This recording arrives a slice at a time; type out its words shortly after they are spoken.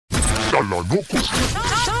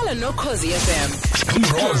Hlala noKhosi FM.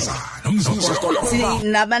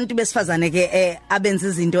 Nabantu besifazane ke abenza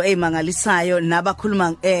izinto ezimangalisayo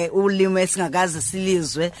nabakhuluma ulimi esingakaze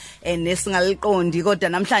silizwe nesingaliqondi kodwa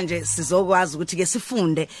namhlanje sizokwazi ukuthi ke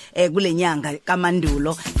sifunde kulenyanga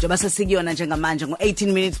kaMandulo njengoba sesikuyona njengamanje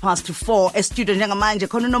ngo-4:18 e-studio njengamanje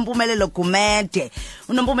khona uNompumelelo Gumede.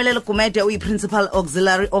 uNompumelelo Gumede uyi-Principal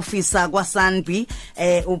Auxiliary Officer kwa-SANBI,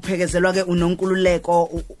 uphekezelwa ke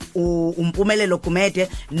uNonkululeko uMpumelelo Gumede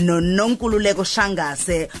noNonkululeko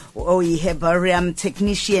Shangase oyi-herbarium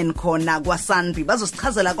technician khona kwa-SANBI.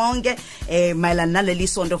 Bazosichazela konke mayelana naleli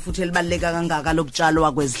sonto futhi elibaleka kangaka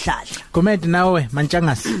lokutshalwa kwezihlahla. Gumede nawe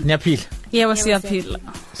Mantshangase niyaphila? Yebo siyaphila.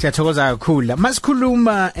 Siyathokoza kakhulu.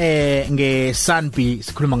 Masikhuluma nge-SANBI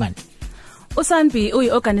sikhuluma ngani? uSANBI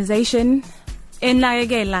uyi-organization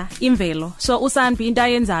enakekela imvelo. So uSANBI into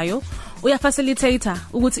ayenzayo uyafacilitator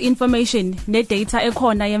ukuthi information ne-data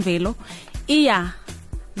ekhona yemvelo iya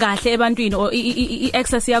kahle ebantwini o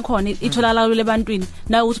i-access yakhona itholakala ebantwini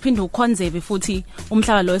nawe uthi phinde uconserve futhi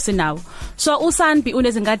umhlaba lo esinawo. So uSANBI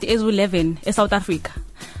unezingadi ezu11 eSouth Africa.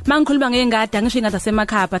 Mangikhuluma ngengadi angisho ingadi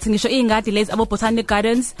asemakhaya but ngisho ingadi lezi abo botanic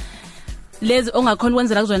gardens lezi ongakhona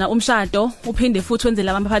ukwenzela kuzona umshado uphinde futhi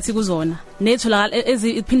wenzela abaphathi kuzona netholakala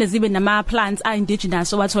eziphinde zibe nama plants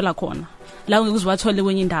indigenous obathola khona la ungekuziwathole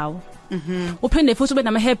kwenye indawo. Uphinde futhi ube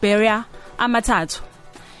nama herbaria amathathu,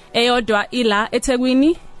 eyodwa ila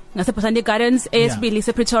eThekwini ngase Botanic Gardens, eyesibili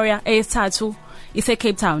ePretoria, eyesithathu ise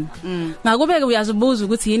Cape Town. Ngakubeke uyazibuza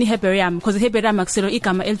ukuthi yini herbarium because herbarium akuselo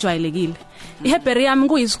igama elijwayelekile. Iherbarium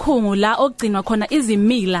kuyisikhungu la okugcinwa khona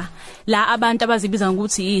izimila la abantu abazibiza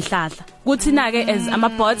ngokuthi izihlahla. Kuthi na ke as ama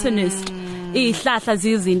botanist izihlahla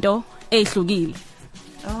zizinto ezihlukile.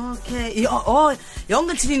 Okay.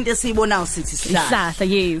 Yonke into esiyibonayo sithi sihlahla,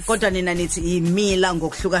 yes. Kodwa nina nithi imila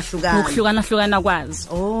ngokuhlukana kwazi.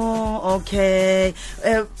 Okay.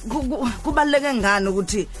 Kubaleke ngani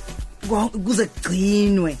ukuthi kuze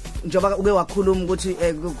kugcinwe njengoba uke wakhuluma ukuthi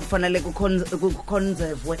kufanele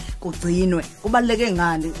kuconserve kugcinwe. Kubaleke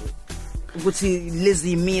ngani ukuthi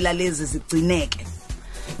lezi imila lezi zigcineke?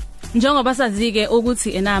 Njengoba sazike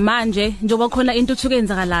ukuthi manje njengoba khona intuthuko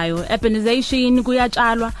enzakalayo, urbanization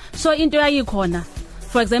kuyatshalwa, so into yayikhona,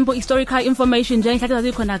 for example historical information njengehlathi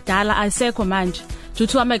zazikhona kudala ayisekho manje due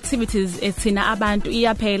to ama activities ethina abantu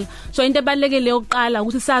iyaphela. So into ebalekile yokuqala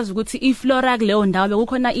ukuthi sazi ukuthi iflora kuleyo ndawo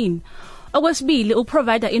bekukhona ini. Okwesibili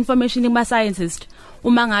ukuprovide information kuma scientists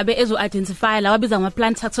uma ngabe ezo identify la wabiza ngama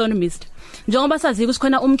plant taxonomist. Njengoba sazike ukuthi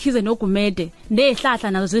khona umkhize noGumede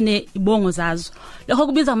nezihlahla nazo zine ibongo zazo, lokho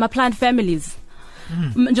kubiza ngama plant families.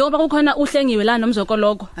 Njengoba kukhona uhlengiwe la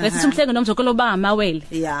nomzokoloko, lesithi umhlenge nomzokolo bangamawele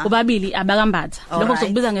ubabili abakambatha, lokho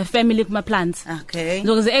sokubiza ngefamily kuma plants. Okay.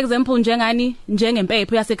 Njengoba example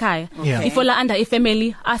njengempepho yasekhaya ifola under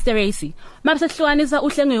ifamily Asteraceae. Mase sihlukanisa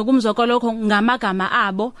uhlengiwe kumzokoloko ngamagama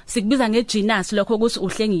abo sikubiza ngegenus lokho ukuthi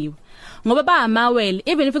uhlengiwe. Ngoba bangamawele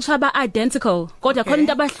even if kuthiwa identical kodwa khona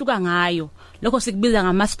into abahluka ngayo, lokho sikubiza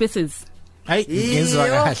ngama species. Hayi ngezwa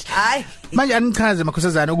kahle. Manje anichaze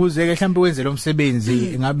makhosazana ukuze ke mhlawumbe wenze lo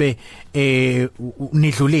msebenzi ngabe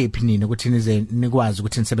nidlulephi nina ukuthi nize nikwazi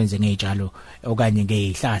ukuthi nisebenze ngezitshalo okanye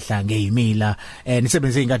ngezihlahla ngezimila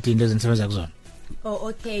nisebenze engadini lezi nisebenza kuzona?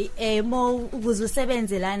 Okay, mo ukuze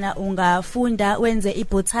usebenze lana ungafunda wenze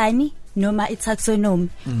ibotany noma itaxonomy,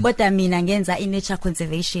 kodwa mina ngenza nature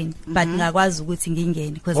conservation but ngakwazi ukuthi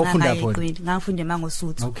ngingene because ngafunde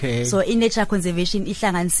mangosuthu. So nature conservation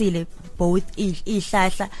ihlanganisile both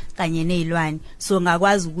ihlahla kanye nezilwane, so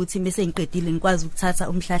ngakwazi ukuthi bese ngiqedile ngikwazi ukuthatha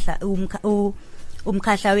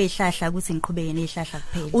umkhahla wezihlahla ukuthi ngiqhubeke nezihlahla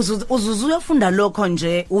kuphela. Uzuzu uyafunda lokho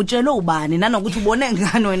nje utshelo ubani nanokuthi ubone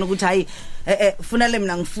ngani wena ukuthi hayi kufanele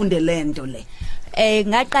mina ngifunde lento le?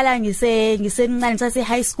 Ngaqala ngisemncane sase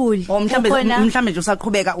high school. Mhlambe nje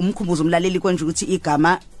usaqhubeka umkhumbuzo umlaleli konje ukuthi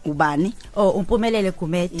igama ubani? Umpumelelo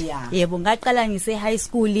Gumede. Yebo ngaqala ngise high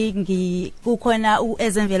school kukhona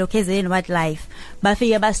ezemvelo KZN wildlife.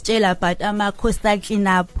 Bafike basitshela about ama coastal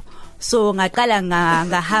cleanup. So ngaqala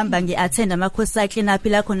ngahamba ngiattend ama coastal cleanup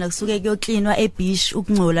la khona kusuke kuyocleanwa ebeach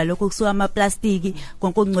ukungcola lokho kusuka ama plastic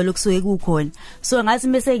konke ukungcola kusuke kukhona. So ngathi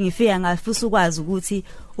bese ngifika ngafisa ukwazi ukuthi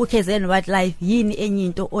uKZN wildlife yini enye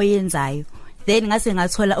into oyenzayo. Then ngase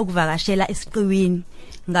ngathola ukuvakashela esiqiwini.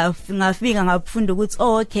 Ngafika ngafunda ukuthi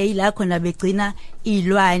okay la khona begcina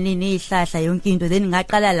izilwane nezihlahla yonke into. Then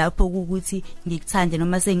ngaqala lapho ukuthi ngikuthande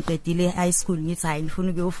noma sengiqedile high school ngithi hayi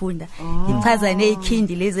ngifuna ukuyofunda. Ngichaza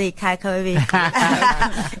nezikhindi lezi ezikhakha bebe.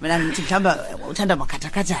 Mina ngithi mhlamba uthanda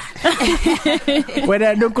makhathakhatha.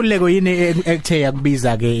 Wena Nonkululeko yini ekuthe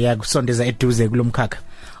yakubiza ke yakusondeza eduze kulomkhakha?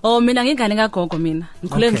 Mina ngingane kagogo mina.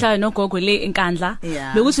 Ngikhule ngihlala nogogo le enkandla.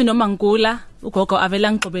 Yeah. Bekuthi noma ngigula ugogo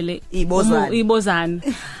avela ngixobele ibozane.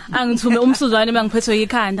 Angithume umsuzwane mangiphethwe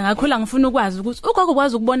ikhanda. Ngakhula ngifuna ukwazi ukuthi ugogo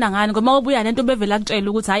kwazi ukubona ngani ngoba ubuya lento bevela kutshela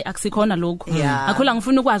ukuthi hayi akusikhona lokho. Ngakhula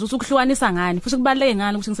ngifuna ukwazi ukuthi ukuhlukanisa ngani futhi kubaleke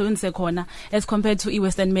ngani ukuthi ngisebenzise khona as compared to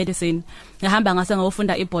i-Western medicine. Ngahamba ngase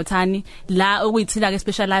ngofunda ibotany la okuyithila ke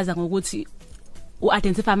specialize ngokuthi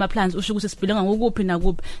u-identify ama-plants usho ukuthi sibhilonga ngokuphi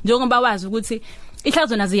nakuphi njengoba wazi ukuthi ihlaka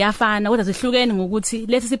zona ziyafana kodwa zihlukene ngokuthi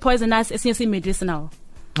lesi si-poisonous esinye si-medicinal.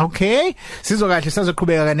 Okay, sizokahle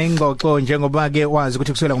sazoqhubeka kanengxoxo njengoba ke wazi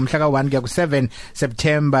ukuthi kusukela ngomhla ka1 kuya ku7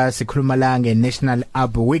 September sikhuluma la ngeNational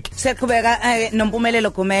Arbor Week. Siqhubeka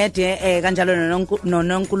Nompumelelo Gumede kanjalo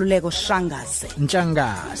noNonkululeko Shangase.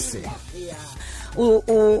 Ntshangase.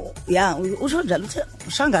 Usho njalo uthi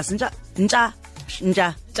Shangase ntsha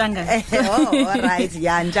Ntshangase. All right,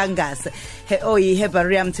 Ntshangase.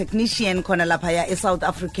 Herbarium technician khona lapha ya South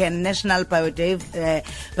African National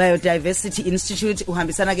Biodiversity Institute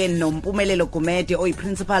uhambisana ke Nompumelelo Gumede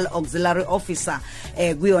principal auxiliary officer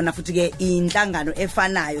kuyona futhi ke inhlangano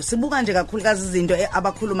efanayo. Sibuka nje kakhulukazi izinto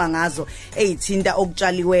abakhuluma ngazo ezithinta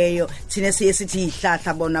okutshaliweyo thina sithi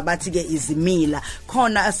ihlahla bona bathi ke izimila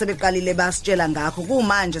khona asebeqalile basitshela ngakho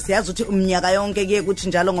kumanje siyazi ukuthi umnyaka yonke ke kuthi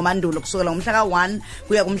njalo ngomandulo kusukela ngomhla ka1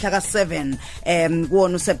 kuya kumhla ka7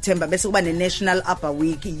 kuwona uSeptember bese kuba National Arbor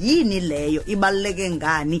Week. Yini leyo ibaluleke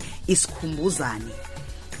ngani isikhumbuzani?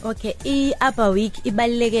 Okay, i-Arbor Week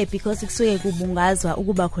ibaluleke because kusuke kubungazwa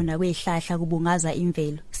ukuba khona kwezihlahla kubungaza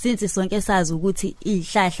imvelo. Since sonke sazi ukuthi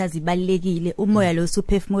izihlahla zibalekile, umoya lo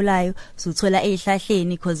suphefumulayo suthola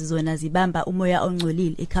ezihlahleni because zona zibamba umoya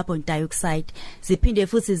ongcolile i-carbon dioxide. Ziphinde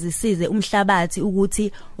futhi zisize umhlabathi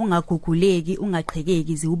ukuthi ungaguguleki,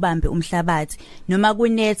 ungaqhekeki, ziubambe umhlabathi. Noma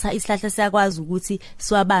kunetha isihlahla siyakwazi ukuthi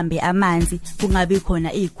siwabambe amanzi, kungabi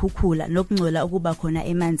khona izikhukhula nokungcola ukuba khona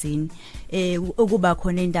emanzini. Ukuba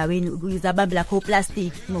khona endaweni izabambe lakho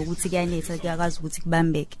plastic ngokuthi kuyanetha kuyakwazi ukuthi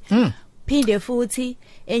kubambeke. Phinde futhi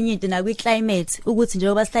enye into na kwi climate ukuthi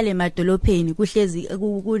njengoba sihlale emadolobheni kuhlezi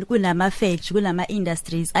kunama factory kunama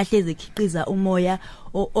industries ahleze khiqiza umoya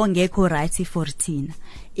ongekho right for thina.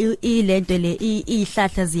 Ilento le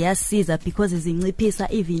ihlahla ziyasiza because zinciphisa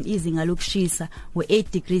even izinga lokushisa ngo8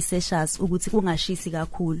 degrees Celsius ukuthi kungashisi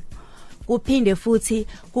kakhulu. Kuphinde futhi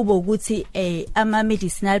kube ukuthi ama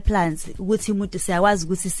medicinal plants ukuthi umuntu siyakwazi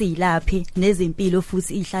ukuthi siyilaphe nezimpilo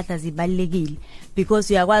futhi izihlahla zibalekile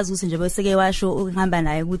because uyakwazi ukuthi nje bese washo uhamba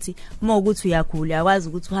naye ukuthi uma ukuthi uyagula uyakwazi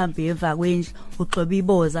ukuthi uhambe eva kwendlu ugxoba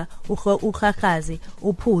iboza ukhakhaze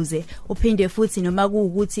uphuze uphinde futhi noma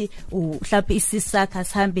kuukuthi mhlawumbe isisakha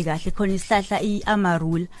sihambe kahle khona isihlahla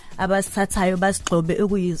iAmarula abasithathayo basigxobe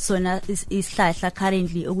okuyisona isihlahla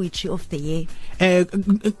currently okuyi-tree of the year.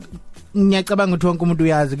 Ngiyacabanga ukuthi wonke umuntu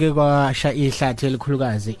uyazi ke kwasha ihlathi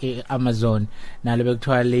elikhulukazi eAmazon nalo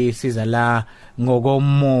bekuthiwa lisiza la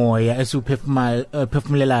ngokomoya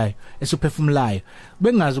esuphefumulayo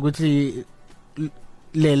bengazi ukuthi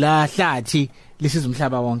lela hlathi lisiza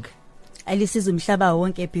umhlaba wonke. Alisiza umhlaba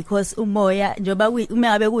wonke because umoya njoba uma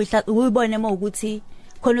ngabe kuyihlathi uyibone uma ukuthi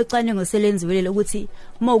khona ucwaningo selenziwe ukuthi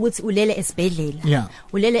uma ukuthi ulele esibhedlela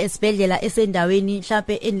ulele esibhedlela esendaweni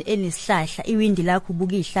mhlawumbe enesihlahla iwindi lakho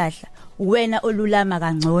ubuka izihlahla uwena olulama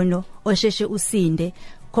kangcono osheshe usinde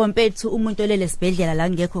compared to umuntu olele esibhedlela la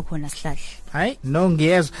ngekho khona sihlahla. Hayi no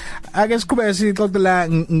ngiyezwa ake siqhubeke sixoxela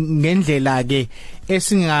ngendlela ke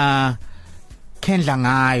esinga kendla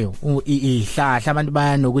ngayo ihlahla abantu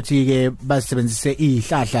bayanokuthi ke basebenzise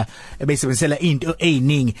ihlahla ebesebenzisela into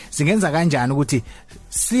eziningi singenza kanjani ukuthi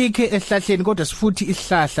sikhe esihlahleni kodwa sifuthi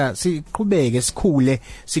isihlahla siqhubeke sikhule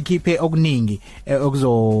sikhiphe okuningi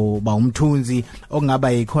okuzoba umthunzi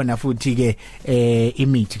okungaba yikhona futhi ke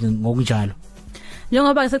imithi ngokunjalo.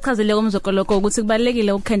 Njengoba sesichazile komzokoloko ukuthi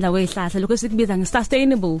kubalekile ukukhendla kwezihlahla lokho sikubiza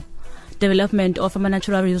nge-sustainable development of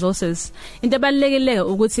natural resources. Into ebalulekile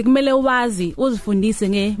ukuthi kumele wazi uzifundise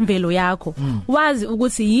ngemvelo yakho. Wazi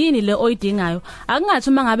ukuthi yini le oyidingayo. Akungathi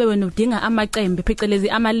uma ngabe wena udinga amaqembe phecelezi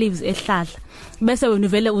ama leaves ehlahla bese wena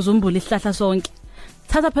uvele uzumbule isihlahla sonke.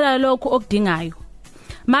 Thatha phela lokho okudingayo.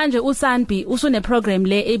 Manje uSANBI usune program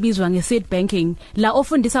le ebizwa ngeseed banking la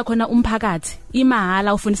ofundisa khona umphakathi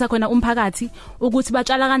imahala ufundisa khona umphakathi ukuthi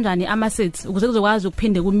batshala kanjani ama seeds ukuze kuzokwazi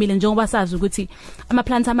ukuphinde kumile njengoba sazi ukuthi ama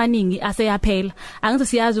plants amaningi aseyaphela. Angithi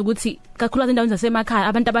siyazi ukuthi kakhulu ezindaweni zasemakhaya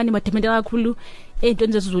abantu abaningi badependela kakhulu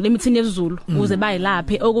ezintweni zezulu emithini yezulu ukuze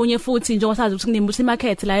bayilaphe okunye futhi njengoba sazi ukuthi kunembusi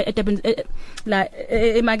market la la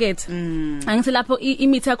emarket angithi lapho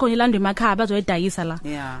imithi yakho ilandwe emakhaya bazoyidayisa la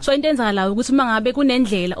so into enzakala ukuthi uma ngabe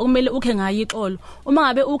kunendlela okumele ukhe ngayo ixolo uma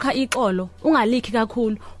ngabe ukha ixolo ungalikhi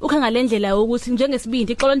kakhulu ukhe ngalendlela ukuthi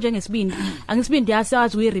njengesibindi ixolo njengesibindi angisibindi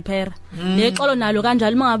yasazi uyirepair nexolo nalo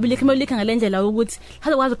kanjalo uma ngabe likhe ngalendlela ukuthi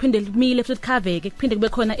hazokwazi ukuphinde kumile futhi khaveke kuphinde kube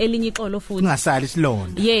khona elinye ixolo futhi ungasali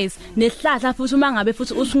isilonda yes nesihlahla futhi uma ngabe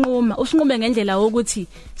futhi usinqume ngendlela ukuthi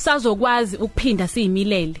sazokwazi ukuphinda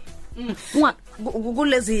siyimilele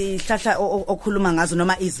kulezi hlahla okhuluma ngazo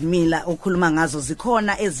noma izimila okhuluma ngazo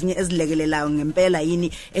zikhona ezinye ezilekelelayo ngempela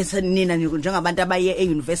yini esenina njengabantu abaye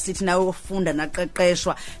euniversity nawe ufunda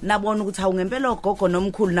naqeqeshwa nabona ukuthi awungempela ogogo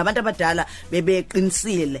nomkhulu nabantu abadala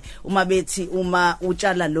bebeqinisile uma bethi uma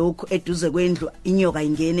utshala lokho eduze kwendlu inyoka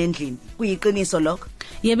ingene endlini kuyiqiniso lokho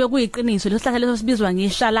yebe kuyiqiniso lesihlahla leso sibizwa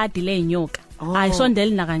ngeshaladi leinyoka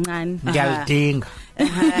ayisondeli nakancane ngiyalidinga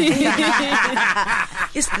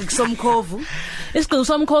Isigqi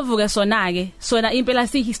somkhovu ke sona impela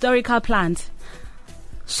si historical plant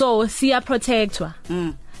so siya protectwa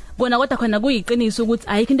bona kodwa khona kuyiqiniso ukuthi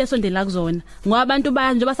ayikho into esondela kuzona ngoba abantu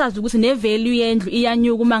banje basazi ukuthi ne value yendlu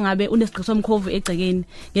iyanyuka uma ngabe unesigqi somkhovu egcekeni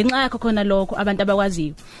ngenxa yakho khona lokho abantu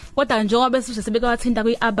abakwaziyo kodwa njengoba besuse sebekawathinta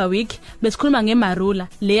kwi Arbor week besikhuluma ngemarula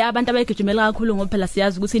le abantu abayigijimela kakhulu ngoba phela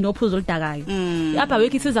siyazi ukuthi inophuzo oludakayo Arbor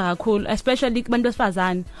week isiza kakhulu especially kubantu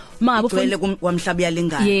besifazane uma ngabe ufuna kwamhlaba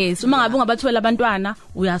yalingana yes uma ngabe ungabathwela abantwana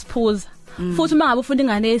uyasiphuza futhi uma ngabe ufunda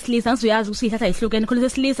ingane yesilisa ngizoyazi ukuthi ihlatha ihlukene khona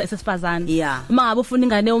sesilisa esesifazane uma ngabe ufunda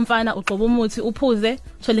ingane yomfana ugcoba umuthi uphuze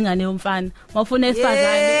uthola ingane yomfana mawufuna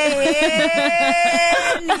esifazane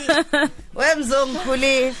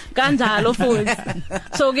wemzongikhulile kanjalo futhi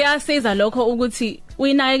so kuyasiza lokho ukuthi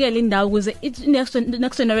uyinakekele indawo ukuze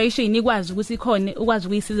next generation ikwazi ukuthi ikhone ukwazi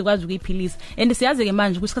ukuyisiza ukwazi ukuyiphilisa and siyazi ke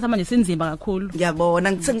manje ukuthi isikhathi manje sinzima kakhulu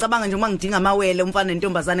ngiyabona ngicabanga nje uma ngidinga amawele umfana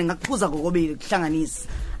nentombazane ngakuphuza kokobili kuhlanganisa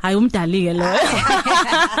hayi umdali ke lo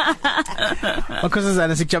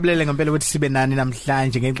Makhosazana sikujabulele ngempela ukuthi sibe nani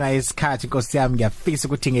namhlanje ngenxa yesikhathi Nkosi yami ngiyafisa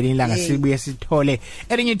ukuthi ngelinye ilanga sibuye sithole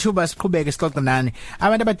elinye ithuba siqhubeke sixoxe nani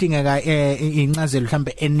abantu abadingeka incazelo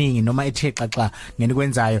mhlambe eningi noma ethe xaxa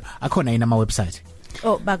ngenikwenzayo akhona yini ama website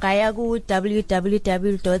bagaya ku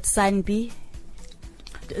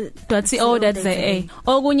www.sanbi.co.za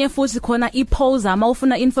okunye futhi khona iposa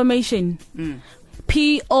mawufuna information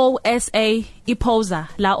POSA iposa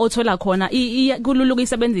la othola khona kulula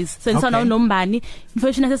ukuyisebenzisa sensana nombani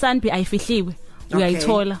information yaseSANBI ayifihliwe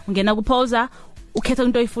uyayithola ungena kuposa ukhetha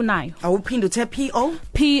into oyifunayo awuphinde uthe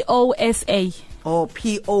POSA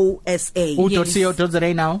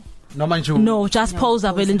 .co.za now noma nje no just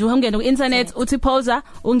posa vele nje ungena ku internet uthi posa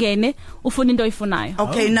ungene ufuna into oyifunayo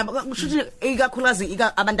okay kushuthi ikakhulukazi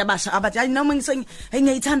abantu abasha abathi hayi noma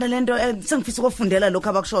ngiyayithanda lento sengifisa ukufundela lokho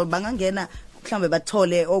abakusho bangangena mhlambe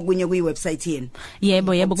bathole okunye kuyi website yeni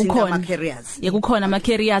yebo kukhona kukhona ama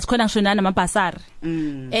careers khona ngisho nana amabhasari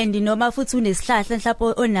and noma futhi unesihlahla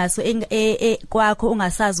mhlawumbe onaso kwakho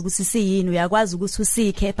ungasazi ukuthi siyini uyakwazi ukuthi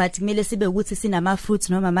usikhe but kumele sibe ukuthi sinama fruits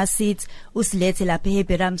noma ama seeds usilethe lapha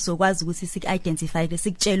eHeberam so kwazi ukuthi sik identify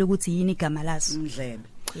sikutshela ukuthi yini igama laso umdlebe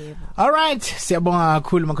yebo alright siyabonga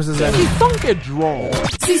kakhulu Makhosazana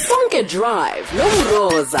Sisonke drive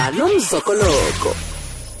nomroza nomzokoloko